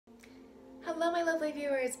Hello my lovely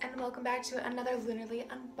viewers and welcome back to another Lunarly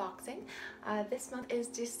unboxing. This month is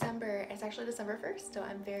December. It's actually December 1st, so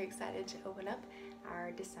I'm very excited to open up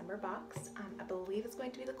our December box. I believe it's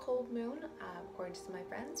going to be the cold moon, according to some of my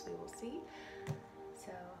friends. We will see.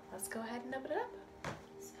 So let's go ahead and open it up.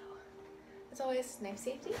 So as always, knife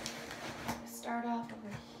safety. Start off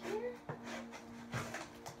over here.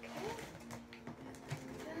 Okay.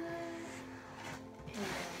 And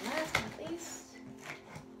then last but not least,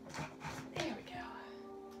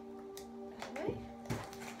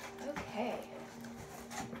 okay,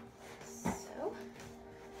 so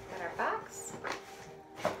got our box,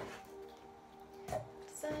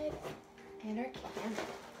 side, and our candle.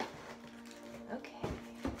 Okay.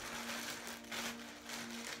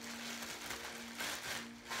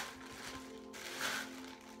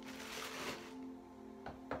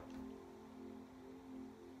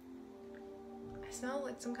 I smell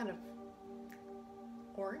like some kind of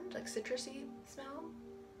orange, like citrusy smell.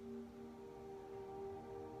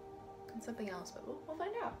 And something else, but we'll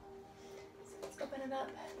find out. So let's open it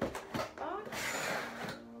up. Box.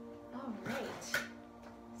 All right.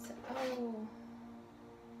 So,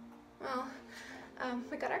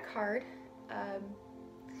 we got our card.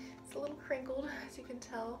 It's a little crinkled, as you can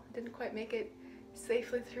tell. Didn't quite make it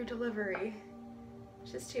safely through delivery,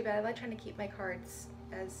 which is too bad. I like trying to keep my cards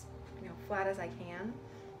as flat as I can,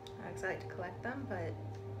 because I like to collect them. But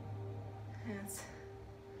it's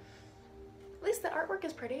at least the artwork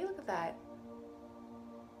is pretty. Look at that.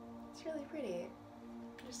 It's really pretty.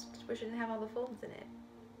 I just wish it didn't have all the folds in it.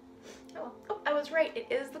 Oh well. Oh, I was right.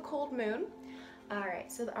 It is the cold moon.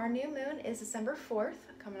 Alright, so our new moon is December 4th,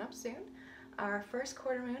 coming up soon. Our first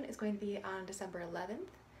quarter moon is going to be on December 11th.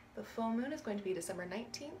 The full moon is going to be December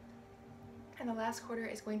 19th. And the last quarter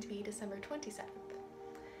is going to be December 27th.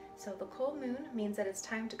 So the cold moon means that it's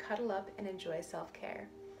time to cuddle up and enjoy self-care.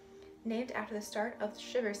 Named after the start of the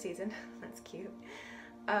shiver season, that's cute,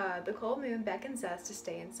 the cold moon beckons us to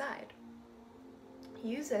stay inside.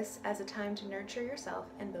 Use this as a time to nurture yourself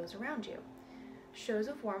and those around you. Shows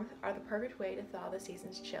of warmth are the perfect way to thaw the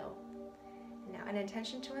season's chill. Now, an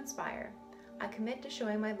intention to inspire. I commit to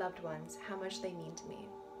showing my loved ones how much they mean to me.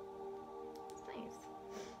 It's nice.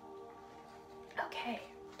 Okay,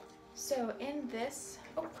 so in this,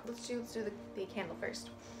 let's do the candle first.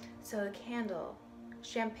 So the candle.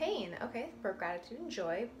 Champagne, okay, for gratitude and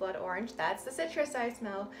joy. Blood orange, that's the citrus I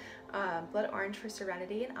smell. Blood orange for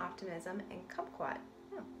serenity and optimism. And kumquat.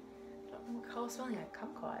 I don't recall smelling a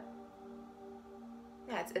kumquat.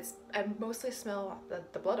 Yeah, I mostly smell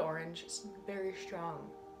the blood orange. It's very strong.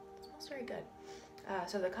 It smells very good.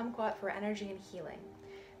 So the kumquat for energy and healing.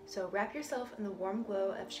 So wrap yourself in the warm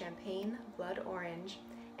glow of champagne, blood orange,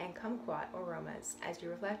 and kumquat aromas as you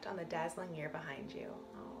reflect on the dazzling year behind you.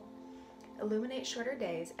 Illuminate shorter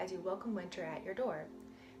days as you welcome winter at your door.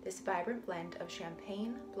 This vibrant blend of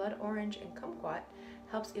champagne, blood orange, and kumquat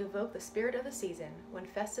helps evoke the spirit of the season when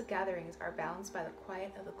festive gatherings are balanced by the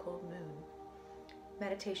quiet of the cold moon.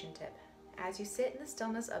 Meditation tip. As you sit in the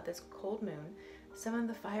stillness of this cold moon, summon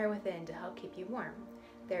the fire within to help keep you warm.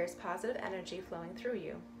 There is positive energy flowing through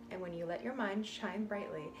you, and when you let your mind shine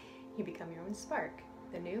brightly, you become your own spark.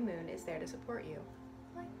 The new moon is there to support you.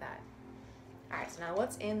 I like that. Alright, so now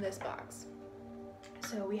what's in this box?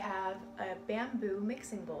 So we have a bamboo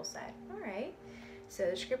mixing bowl set. Alright, so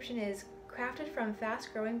the description is, crafted from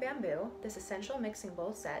fast-growing bamboo, this essential mixing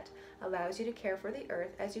bowl set allows you to care for the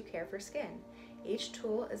earth as you care for skin. Each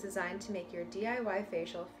tool is designed to make your DIY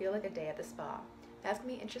facial feel like a day at the spa. That's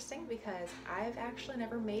going to be interesting because I've actually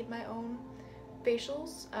never made my own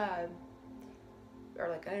facials, or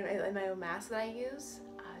like my own mask that I use,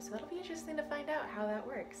 so that'll be interesting to find out how that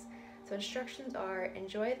works. So instructions are,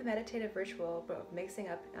 enjoy the meditative ritual of mixing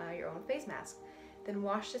up your own face mask. Then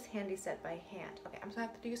wash this handy set by hand. Okay, I'm gonna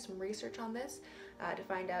have to do some research on this to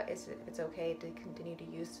find out if it's okay to continue to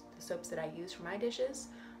use the soaps that I use for my dishes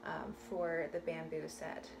for the bamboo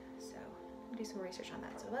set. So I'm gonna do some research on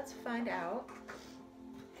that. So let's find out.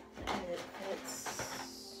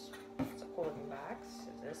 It's a holding box.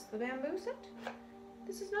 Is this the bamboo set?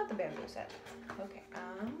 This is not the bamboo set. Okay,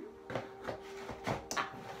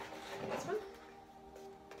 this one.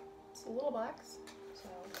 It's a little box, so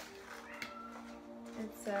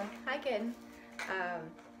it's hi kitten.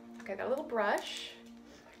 Okay, I got a little brush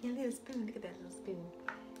and a little spoon. Look at that little spoon.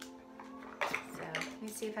 So let me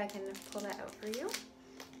see if I can pull that out for you.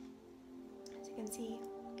 As you can see,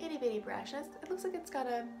 itty bitty brush. It looks like it's got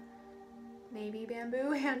a maybe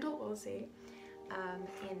bamboo handle. We'll see.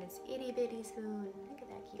 And it's itty bitty spoon. Look at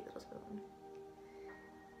that cute little spoon.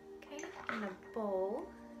 Okay, and a bowl.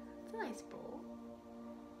 It's a nice bowl.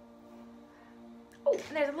 Oh,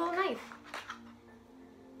 and there's a little knife.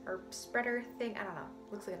 or spreader thing. I don't know.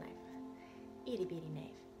 Looks like a knife. Itty bitty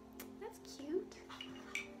knife. That's cute.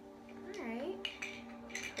 All right.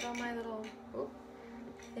 Put all my little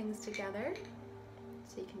things together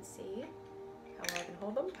so you can see how well I can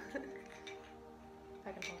hold them.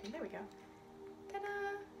 I can hold them. There we go.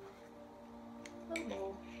 Ta-da! Little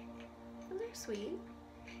bowl. Oh, they're sweet.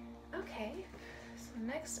 Okay. So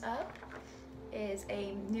next up is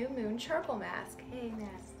a new moon charcoal mask. Hey,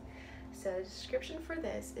 mask. So the description for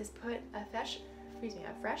this is put a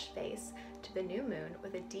fresh face to the new moon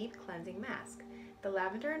with a deep cleansing mask. The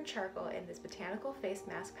lavender and charcoal in this botanical face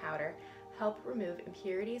mask powder help remove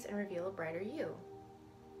impurities and reveal a brighter you.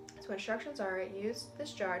 So instructions are: use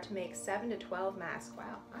this jar to make 7 to 12 masks.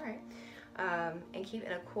 Wow, all right. And keep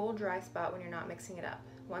in a cool, dry spot when you're not mixing it up.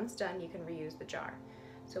 Once done, you can reuse the jar.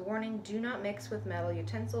 So warning, do not mix with metal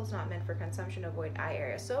utensils, not meant for consumption, avoid eye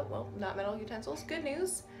areas. So, well, not metal utensils, good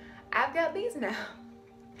news. I've got these now.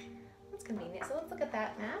 That's convenient. So let's look at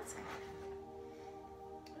that mask.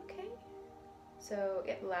 Okay. So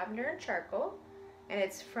get lavender and charcoal, and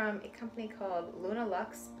it's from a company called Lunarly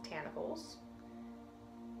Botanicals.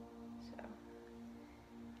 So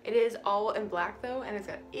it is all in black though, and it's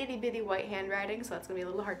got itty bitty white handwriting, so that's gonna be a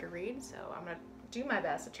little hard to read. So I'm gonna do my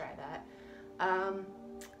best to try that.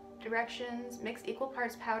 Directions: mix equal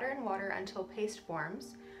parts powder and water until paste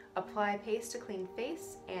forms. Apply paste to clean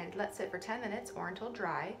face and let sit for 10 minutes or until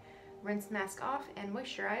dry. Rinse mask off and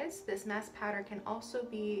moisturize. This mask powder can also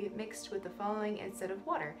be mixed with the following instead of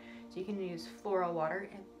water. So you can use floral water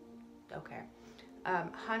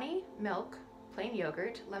and honey, milk, plain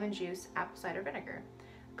yogurt, lemon juice, apple cider vinegar.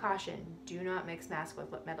 Caution: do not mix mask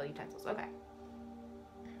with metal utensils. Okay.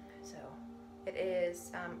 So it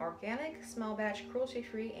is organic, small batch,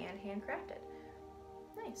 cruelty-free, and handcrafted.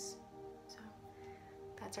 Nice. So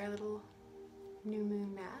that's our little new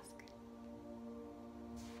moon mask.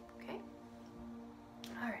 Okay.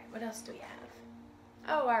 All right, what else do we have?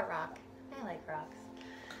 Oh, our rock. I like rocks.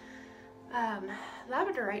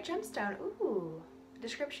 Labradorite gemstone. Ooh.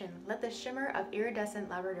 Description: let the shimmer of iridescent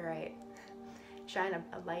labradorite shine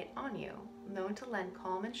a light on you. Known to lend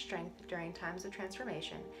calm and strength during times of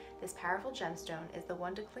transformation, this powerful gemstone is the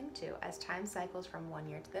one to cling to as time cycles from one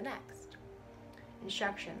year to the next.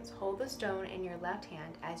 Instructions: hold the stone in your left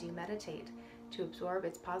hand as you meditate to absorb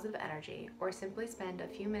its positive energy, or simply spend a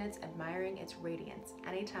few minutes admiring its radiance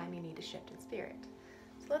anytime you need to shift in spirit.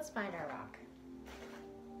 So let's find our rock.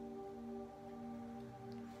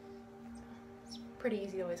 It's pretty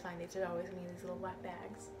easy to always find these. There's always going to be these little black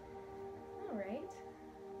bags. All right.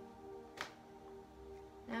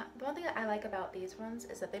 Now, the one thing that I like about these ones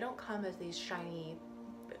is that they don't come as these shiny,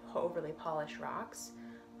 overly polished rocks.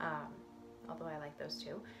 Although I like those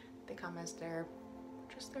too. They come as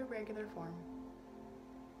just their regular form.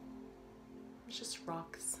 It's just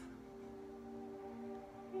rocks.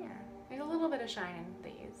 Yeah, there's a little bit of shine in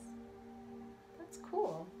these. That's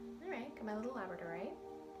cool. All right, got my little labradorite.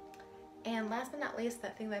 And last but not least,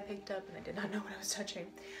 that thing that I picked up and I did not know what I was touching.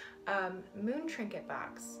 Moon trinket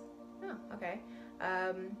box. Oh, okay.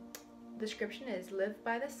 Description is: live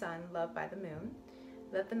by the sun, love by the moon.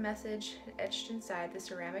 Let the message etched inside the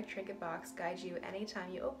ceramic trinket box guide you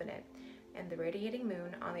anytime you open it, and the radiating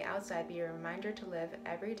moon on the outside be a reminder to live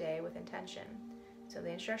every day with intention. So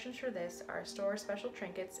the instructions for this are: store special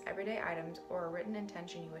trinkets, everyday items, or a written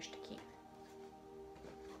intention you wish to keep.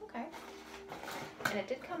 Okay. And it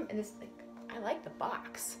did come in this, I like the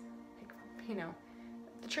box.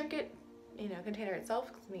 The trinket, container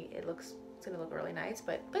itself, to me, it's gonna look really nice,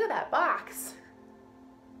 but look at that box.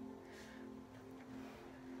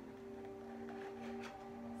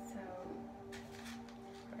 So,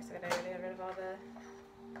 of course, I gotta get rid of all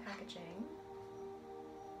the packaging.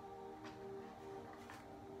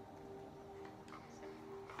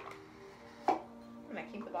 I'm gonna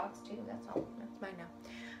keep the box too. That's mine now.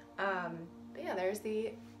 But yeah, there's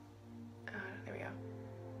the. There we go.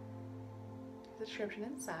 The description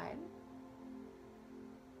inside.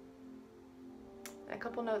 A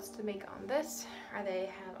couple notes to make on this they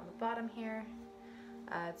have on the bottom here.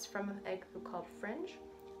 It's from a group called Fringe.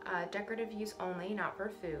 Decorative use only, not for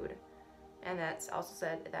food. And that's also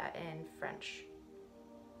said that in French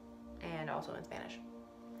and also in Spanish.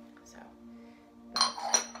 So,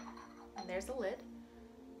 and there's the lid.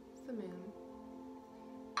 It's the moon.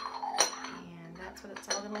 And that's what it's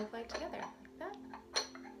all gonna look like together. Like that.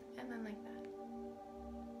 And then like that.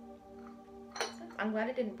 I'm glad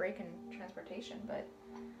it didn't break in transportation, but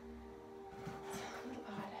it's a little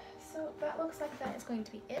odd. So that looks like that is going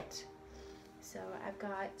to be it. So I've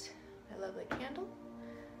got my lovely candle.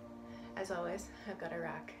 As always, I've got a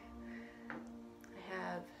rack. I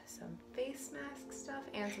have some face face mask stuff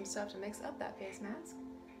and some stuff to mix up that face mask.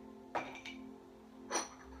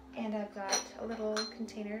 And I've got a little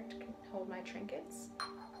container to hold my trinkets,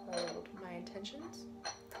 hold my intentions.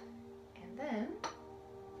 And then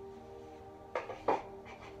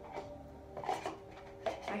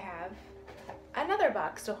I have another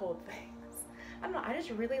box to hold things. I don't know, I just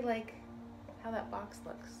really like how that box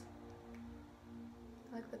looks.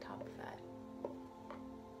 I like the top of that.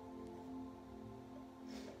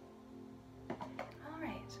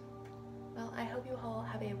 Alright, well, I hope you all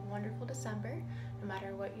have a wonderful December, no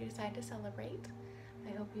matter what you decide to celebrate.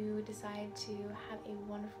 I hope you decide to have a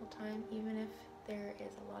wonderful time, even if there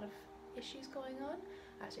is a lot of issues going on.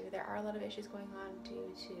 Actually, there are a lot of issues going on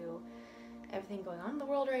due to everything going on in the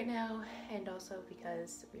world right now, and also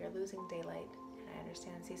because we are losing daylight, and I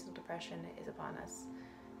understand seasonal depression is upon us.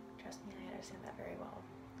 Trust me, I understand that very well.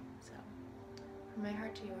 So, from my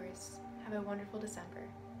heart to yours, have a wonderful December,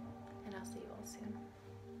 and I'll see you all soon.